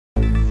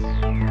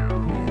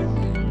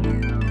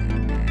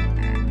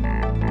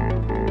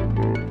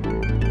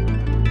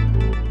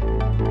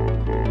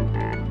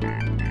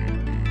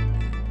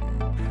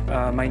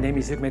My name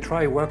is Hughes.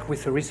 I work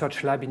with a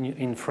research lab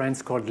in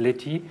France called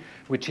LETI,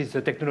 which is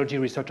a technology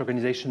research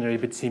organization a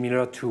little bit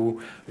similar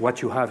to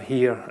what you have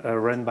here,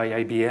 run by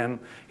IBM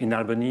in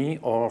Albany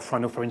or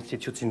Fraunhofer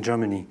Institute in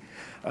Germany.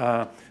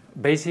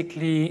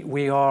 Basically,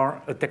 we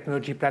are a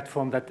technology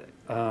platform that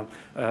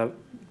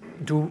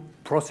do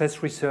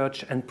process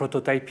research and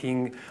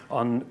prototyping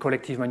on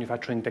collective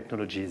manufacturing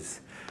technologies.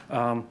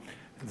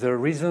 The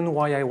reason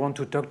why I want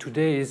to talk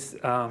today is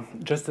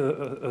just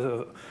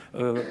a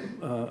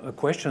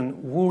question: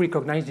 who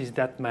recognizes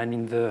that man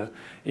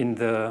in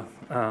the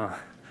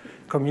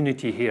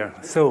community here?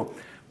 So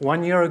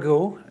 1 year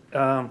ago,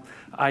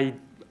 I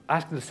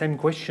asked the same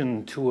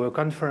question to a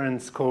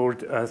conference called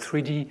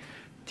 3D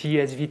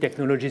TSV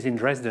Technologies in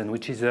Dresden,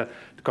 which is a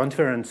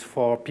conference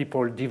for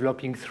people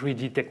developing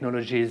 3D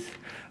technologies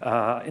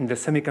in the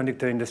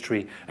semiconductor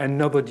industry, and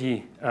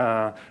nobody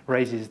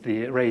raised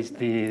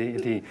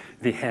the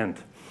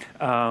hand.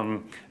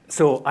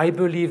 So I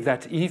believe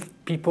that if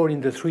people in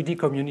the 3D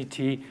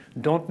community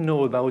don't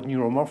know about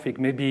neuromorphic,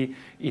 maybe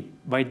it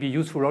might be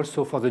useful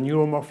also for the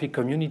neuromorphic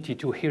community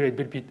to hear a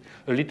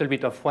little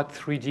bit of what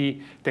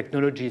 3D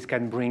technologies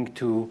can bring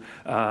to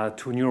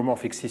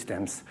neuromorphic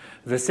systems.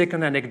 The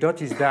second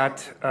anecdote is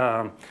that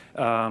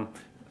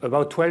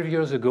about 12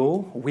 years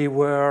ago, we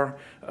were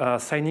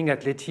signing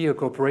at LETI a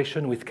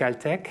cooperation with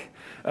Caltech,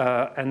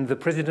 and the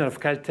president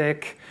of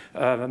Caltech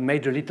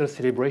made a little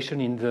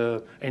celebration in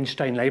the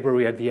Einstein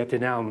Library at the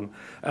Athenaeum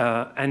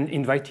and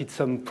invited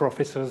some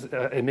professors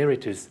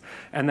emeritus.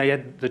 And I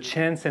had the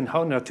chance and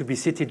honor to be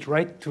seated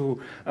right to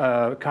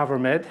Carver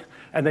Med,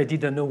 and I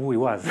didn't know who he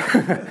was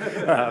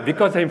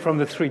because I'm from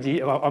the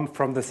 3D, I'm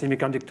from the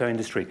semiconductor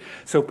industry.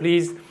 So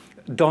please,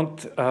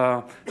 don't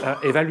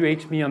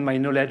evaluate me on my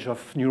knowledge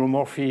of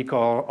neuromorphic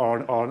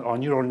or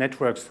neural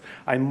networks.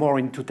 I'm more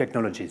into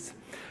technologies.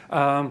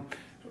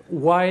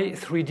 Why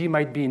 3D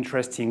might be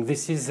interesting?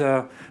 This is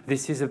a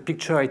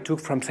picture I took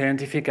from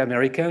Scientific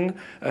American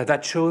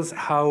that shows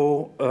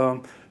how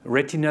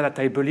retina that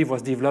I believe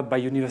was developed by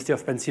University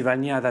of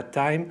Pennsylvania at that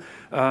time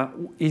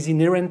is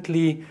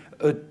inherently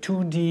a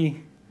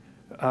 2D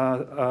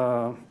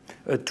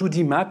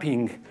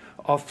mapping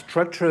of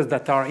structures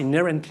that are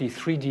inherently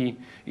 3D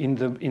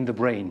in the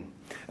brain.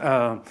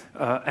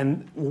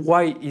 And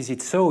why is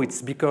it so?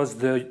 It's because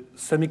the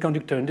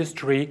semiconductor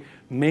industry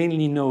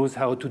mainly knows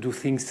how to do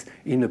things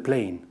in a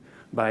plane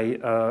by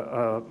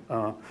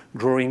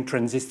drawing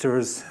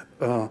transistors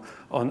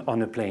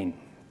on a plane.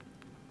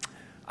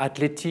 At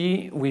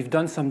LETI, we've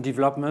done some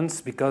developments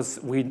because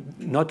we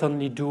not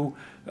only do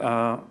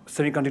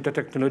semiconductor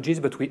technologies,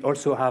 but we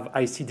also have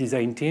IC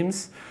design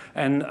teams.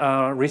 And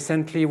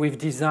recently, we've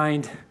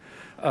designed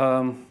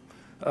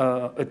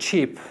a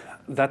chip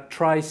that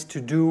tries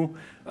to do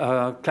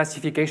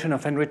classification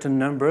of handwritten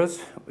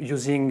numbers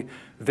using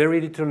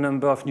very little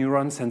number of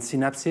neurons and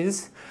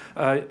synapses,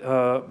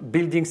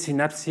 building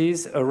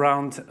synapses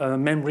around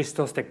memory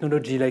stores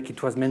technology like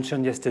it was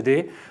mentioned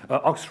yesterday,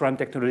 OXRAM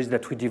technology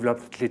that we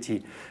developed at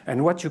LETI.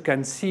 And what you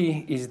can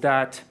see is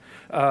that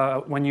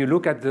when you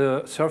look at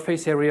the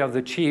surface area of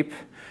the chip,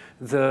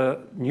 the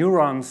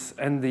neurons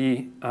and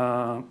the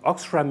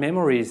OXRAM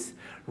memories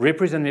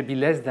represent maybe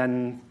less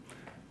than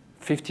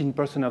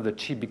 15% of the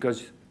chip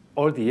because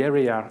all the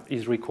area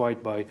is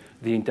required by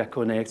the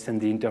interconnects and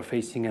the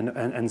interfacing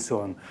and so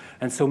on.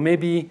 And so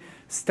maybe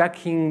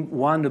stacking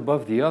one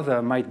above the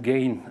other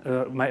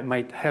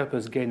might help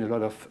us gain a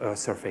lot of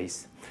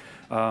surface.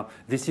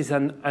 This is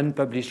an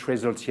unpublished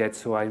result yet,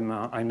 so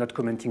I'm not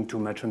commenting too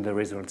much on the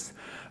results.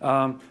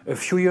 A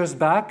few years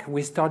back,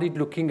 we started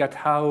looking at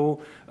how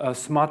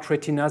smart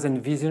retinas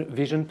and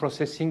vision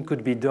processing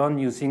could be done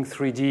using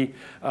 3D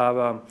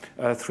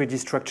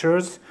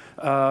structures.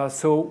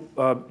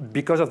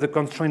 Because of the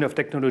constraint of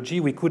technology,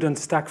 we couldn't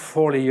stack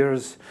 4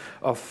 layers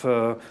of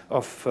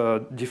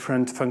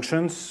different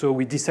functions. So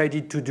we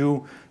decided to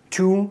do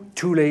two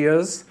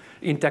layers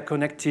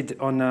interconnected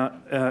on an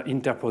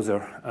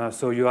interposer.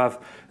 So you have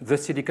the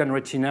silicon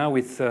retina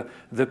with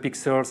the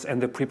pixels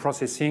and the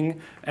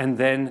pre-processing, and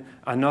then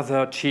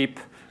another chip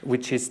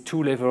which is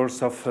 2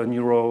 levels of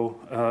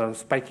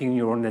spiking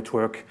neural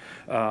network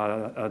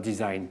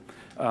design.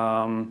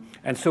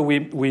 And so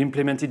we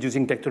implemented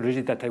using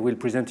technology that I will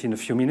present in a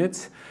few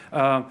minutes.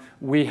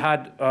 We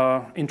had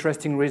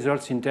interesting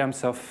results in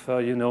terms of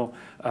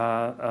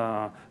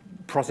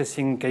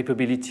processing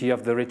capability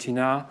of the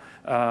retina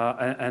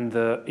and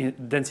the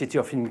density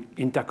of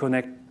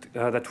interconnect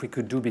that we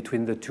could do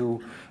between the 2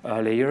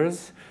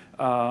 layers.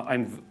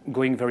 I'm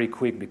going very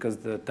quick because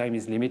the time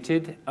is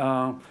limited.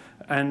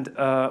 And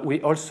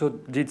we also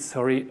did,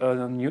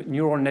 a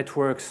neural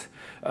networks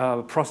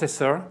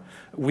processor.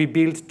 We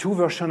built 2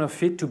 versions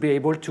of it to be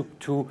able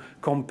to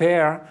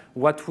compare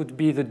what would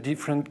be the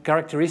different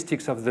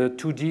characteristics of the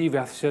 2D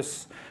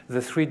versus the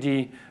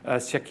 3D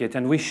circuit.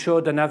 And we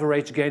showed an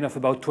average gain of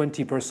about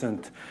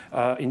 20%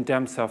 in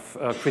terms of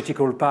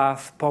critical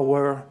path,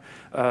 power,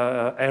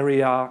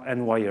 area,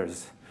 and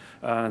wires.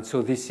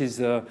 So this is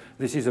a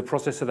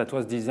processor that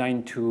was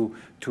designed to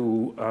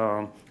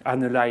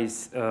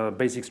analyze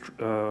basic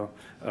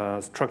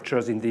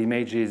structures in the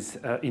images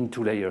in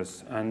 2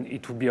 layers. And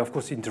it would be, of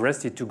course,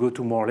 interested to go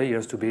to more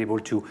layers to be able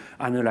to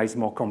analyze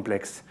more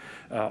complex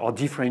or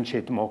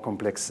differentiate more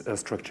complex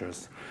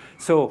structures.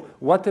 So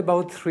what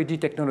about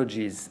 3D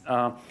technologies?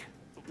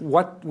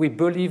 What we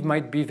believe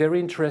might be very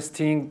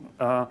interesting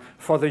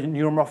for the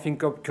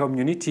neuromorphic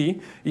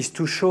community is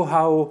to show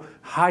how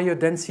higher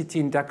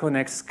density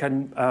interconnects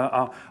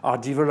are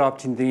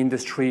developed in the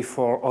industry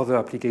for other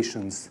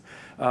applications.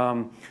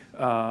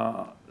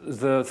 The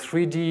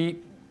 3D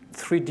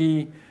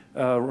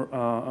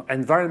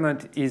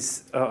environment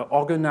is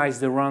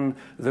organized around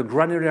the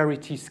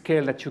granularity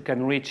scale that you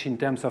can reach in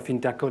terms of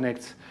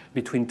interconnects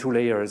between 2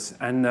 layers.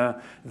 And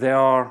there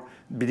are,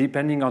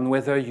 depending on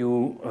whether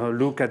you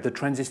look at the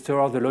transistor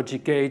or the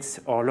logic gates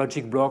or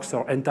logic blocks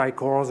or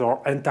anti-cores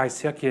or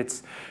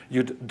anti-circuits,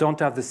 you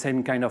don't have the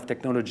same kind of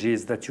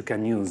technologies that you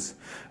can use.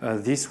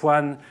 This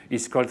one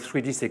is called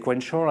 3D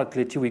sequential. At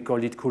Leti, we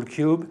call it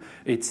CoolCube.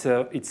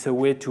 It's a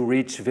way to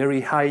reach very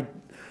high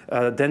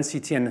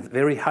density and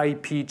very high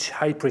pitch,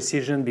 high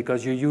precision,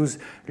 because you use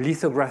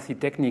lithography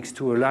techniques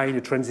to align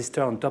a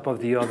transistor on top of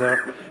the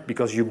other,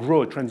 because you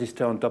grow a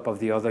transistor on top of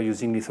the other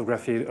using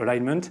lithography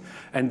alignment.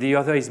 And the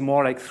other is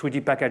more like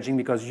 3D packaging,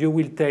 because you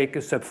will take a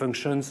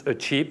subfunctions, a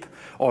chip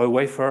or a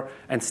wafer,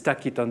 and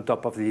stack it on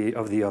top of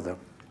the other.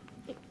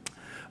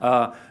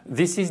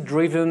 This is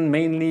driven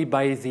mainly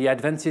by the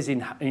advances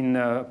in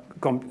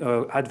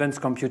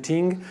advanced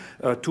computing.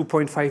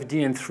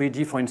 2.5D and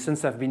 3D, for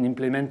instance, have been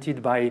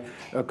implemented by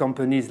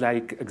companies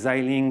like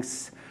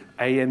Xilinx,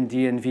 AMD,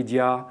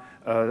 NVIDIA,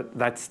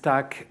 that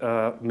stack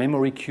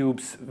memory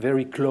cubes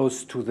very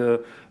close to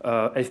the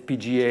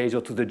FPGAs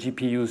or to the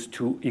GPUs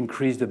to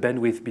increase the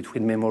bandwidth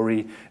between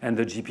memory and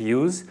the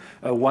GPUs.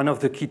 One of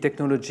the key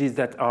technologies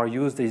that are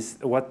used is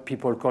what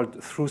people call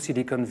through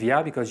silicon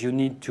via, because you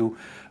need to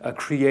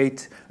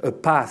create a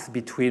path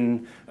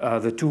between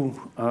the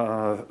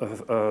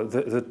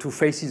two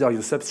faces of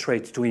your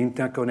substrate to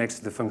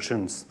interconnect the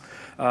functions.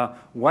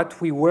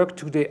 What we work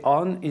today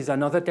on is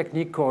another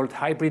technique called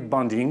hybrid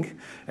bonding,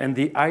 and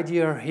the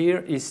idea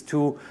here is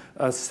to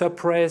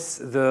suppress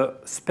the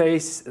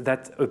space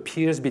that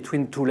appears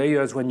between 2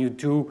 layers when you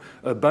do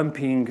a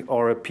bumping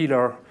or a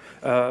pillar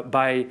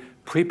by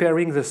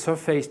preparing the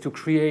surface to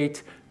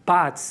create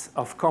paths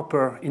of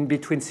copper in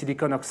between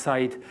silicon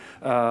oxide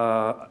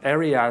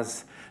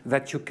areas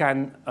that you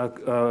can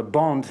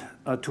bond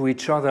to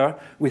each other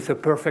with a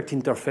perfect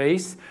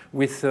interface,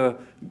 with a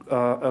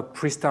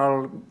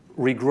crystal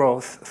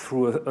regrowth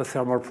through a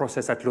thermal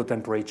process at low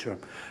temperature.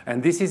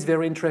 And this is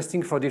very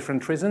interesting for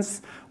different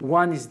reasons.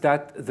 One is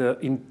that the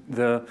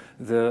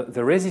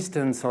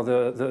resistance or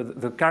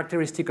the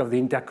characteristic of the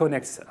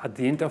interconnects at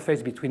the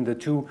interface between the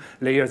 2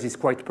 layers is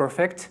quite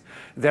perfect.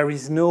 There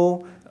is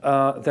no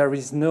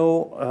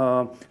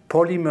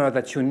polymer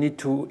that you need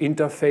to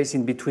interface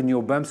in between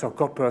your bumps or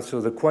copper, so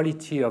the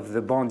quality of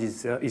the bond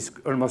is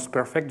almost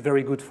perfect,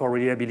 very good for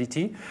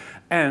reliability.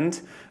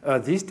 And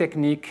this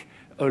technique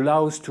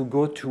allows to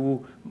go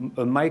to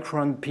a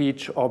micron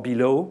pitch or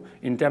below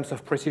in terms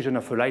of precision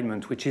of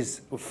alignment, which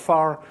is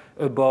far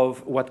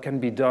above what can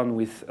be done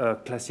with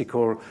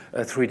classical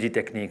 3D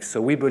techniques.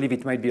 So we believe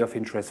it might be of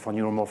interest for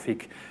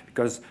neuromorphic,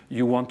 because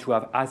you want to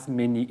have as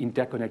many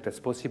interconnects as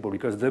possible,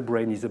 because the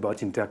brain is about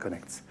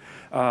interconnects.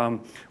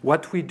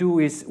 What we do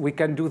is we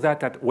can do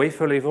that at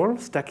wafer level,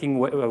 stacking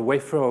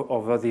wafer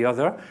over the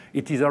other.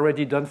 It is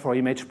already done for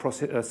image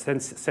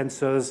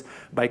sensors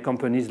by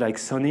companies like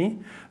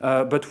Sony.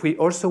 But we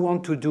also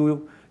want to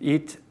do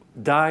it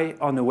die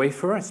on a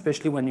wafer,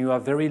 especially when you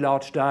have very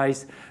large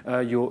dies.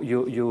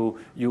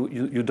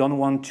 You don't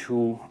want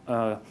to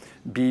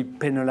be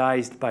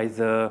penalized by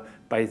the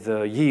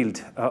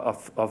yield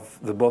of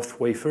the both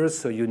wafers,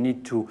 so you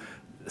need to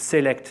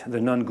select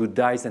the non-good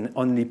dies and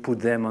only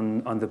put them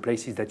on the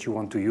places that you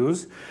want to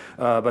use.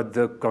 But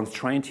the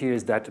constraint here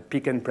is that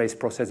pick-and-place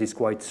process is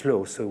quite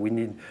slow, so we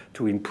need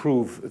to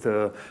improve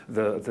the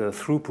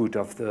throughput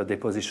of the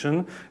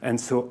deposition. And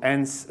so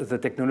hence the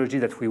technology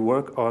that we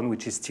work on,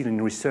 which is still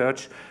in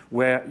research,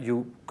 where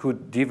you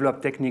could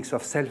develop techniques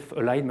of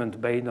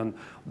self-alignment based on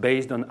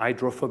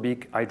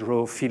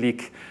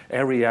hydrophilic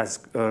areas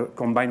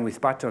combined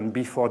with pattern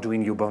before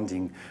doing your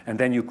bonding. And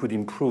then you could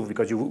improve,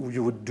 because you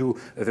would do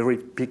a very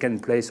pick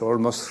and place, or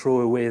almost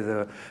throw away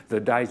the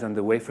dies on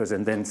the wafers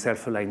and then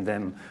self-align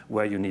them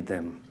where you need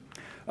them.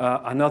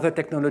 Another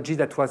technology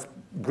that was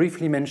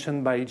briefly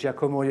mentioned by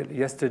Giacomo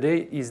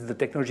yesterday is the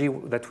technology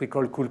that we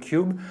call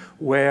CoolCube,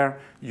 where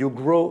you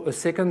grow a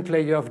second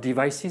layer of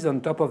devices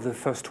on top of the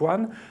first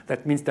one.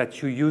 That means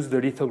that you use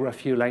the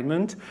lithography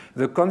alignment.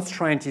 The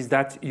constraint is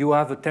that you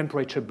have a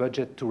temperature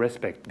budget to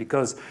respect,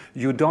 because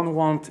you don't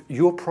want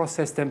your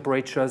process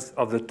temperatures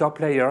of the top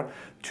layer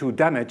to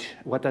damage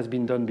what has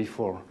been done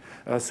before.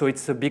 So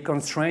it's a big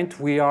constraint.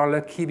 We are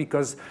lucky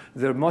because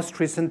the most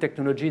recent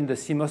technology in the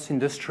CMOS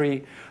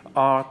industry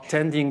are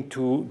tending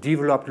to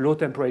develop low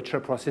temperature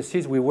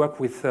processes. We work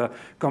with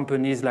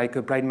companies like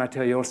Applied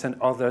Materials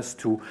and others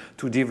to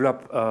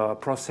develop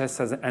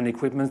processes and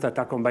equipment that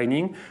are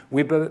combining.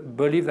 We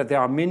believe that there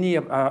are many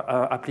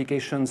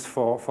applications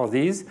for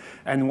these,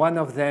 and one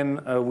of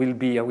them will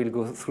be, I will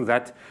go through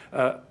that,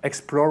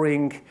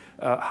 exploring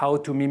how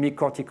to mimic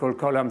cortical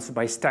columns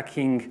by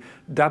stacking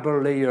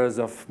double layers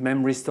of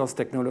memory stores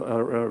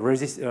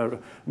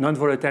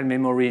non-volatile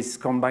memories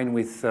combined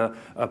with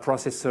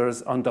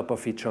processors on top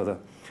of each other.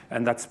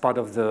 And that's part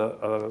of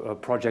the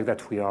project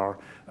that we are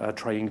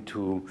trying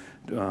to,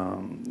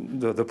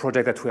 the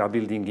project that we are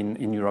building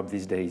in Europe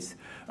these days.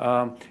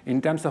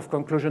 In terms of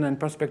conclusion and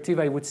perspective,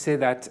 I would say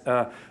that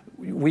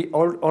we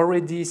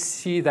already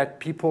see that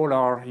people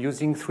are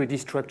using 3D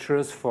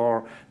structures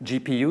for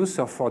GPUs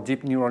or for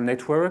deep neural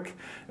network.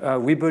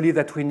 We believe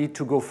that we need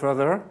to go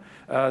further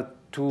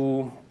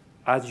to,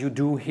 as you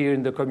do here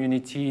in the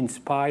community,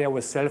 inspire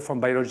ourselves from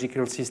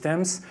biological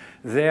systems.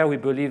 There we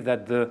believe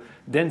that the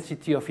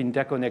density of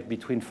interconnect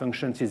between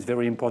functions is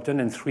very important,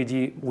 and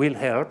 3D will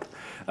help.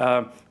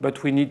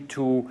 But we need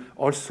to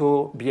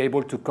also be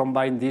able to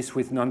combine this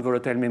with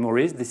non-volatile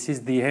memories. This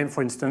is the aim,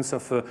 for instance,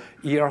 of a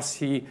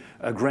ERC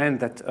grant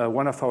that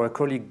one of our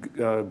colleagues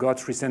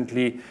got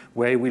recently,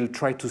 where we'll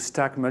try to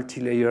stack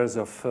multi-layers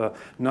of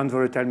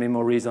non-volatile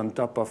memories on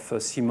top of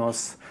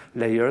CMOS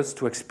layers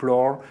to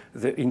explore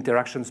the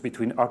interactions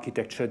between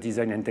architecture,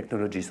 design, and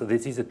technology. So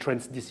this is a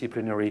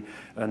transdisciplinary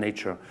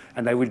nature.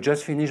 And I will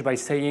just finish by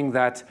saying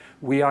that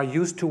we are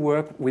used to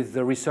work with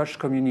the research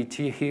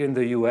community here in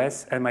the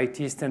US,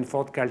 MIT,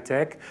 Stanford,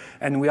 Caltech,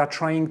 and we are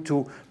trying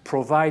to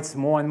provide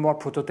more and more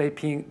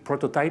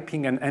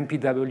prototyping and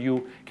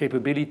MPW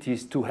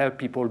capabilities to help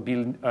people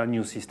build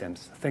new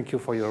systems. Thank you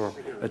for your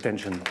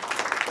attention.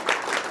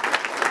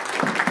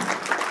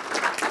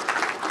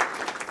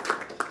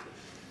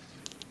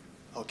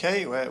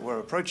 Okay, we're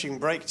approaching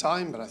break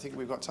time, but I think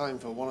we've got time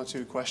for one or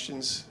two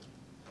questions.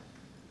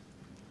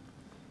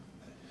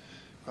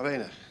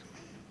 Elena.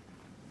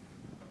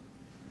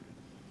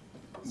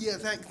 Yeah,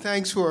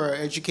 thanks for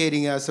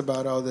educating us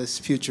about all this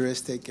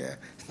futuristic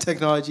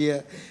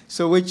technology.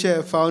 So which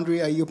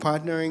foundry are you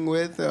partnering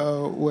with?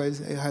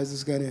 How's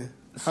this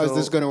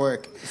going to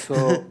work?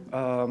 So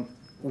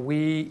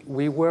we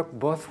work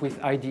both with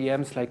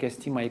IDMs like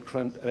ST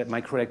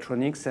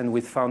Microelectronics and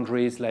with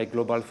foundries like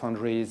Global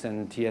Foundries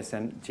and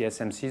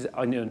TSMCs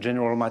on a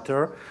general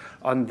matter.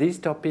 On these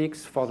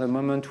topics, for the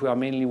moment, we are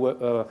mainly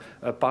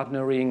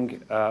partnering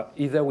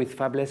either with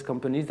fabless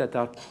companies that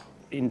are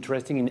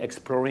interested in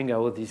exploring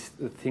how these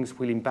things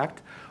will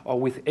impact, or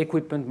with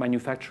equipment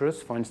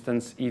manufacturers, for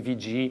instance,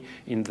 EVG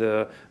in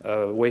the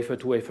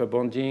wafer-to-wafer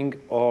bonding,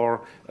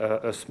 or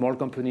a small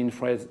company in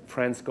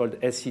France called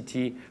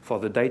SCT for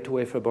the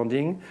die-to-wafer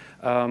bonding.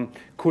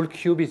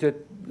 CoolCube is a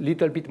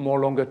little bit more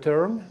longer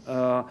term.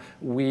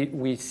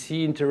 We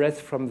see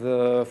interest from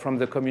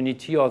the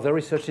community. Other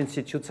research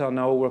institutes are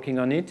now working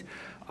on it.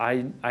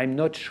 I'm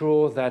not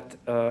sure that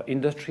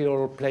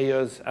industrial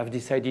players have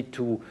decided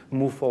to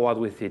move forward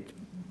with it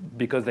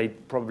because they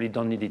probably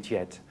don't need it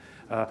yet.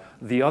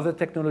 The other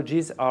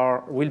technologies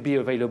will be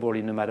available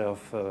in a matter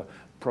of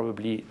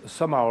probably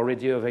some are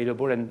already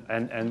available,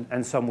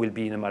 and some will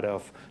be in a matter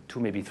of 2,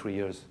 maybe 3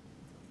 years.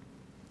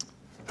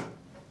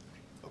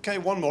 Okay,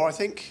 one more, I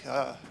think,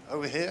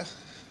 over here.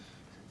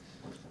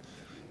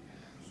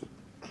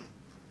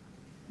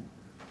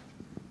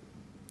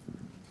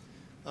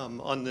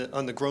 On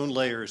the grown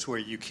layers where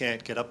you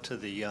can't get up to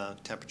the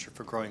temperature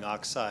for growing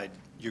oxide,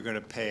 you're going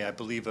to pay, I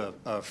believe,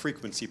 a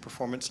frequency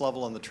performance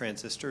level on the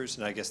transistors.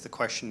 And I guess the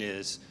question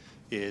is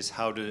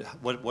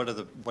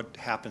what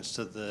happens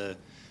to the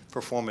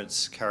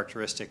performance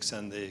characteristics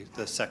and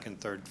the second,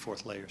 third,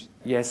 fourth layers?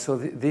 Yes, so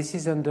this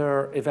is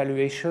under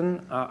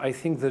evaluation. I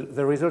think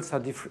the results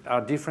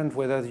are different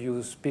whether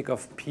you speak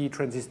of P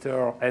transistor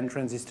or N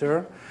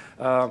transistor.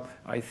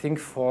 I think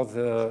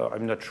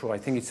I'm not sure, I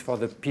think it's for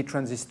the P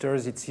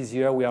transistors, it's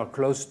easier. We are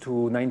close to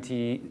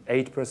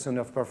 98%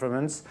 of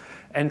performance.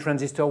 N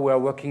transistor, we are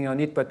working on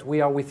it, but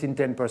we are within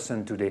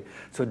 10% today.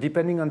 So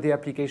depending on the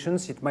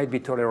applications, it might be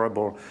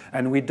tolerable.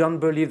 And we don't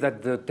believe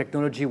that the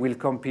technology will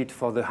compete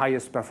for the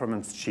highest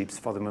performance chips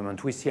for the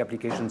moment. We see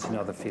applications in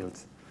other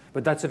fields.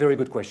 But that's a very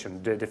good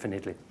question,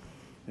 definitely.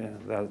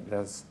 Yeah,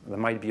 there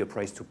might be a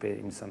price to pay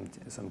in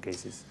some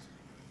cases.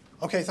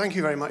 Okay, thank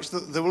you very much.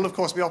 There will, of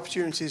course, be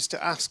opportunities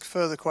to ask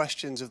further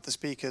questions of the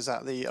speakers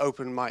at the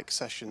open mic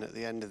session at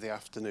the end of the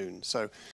afternoon. So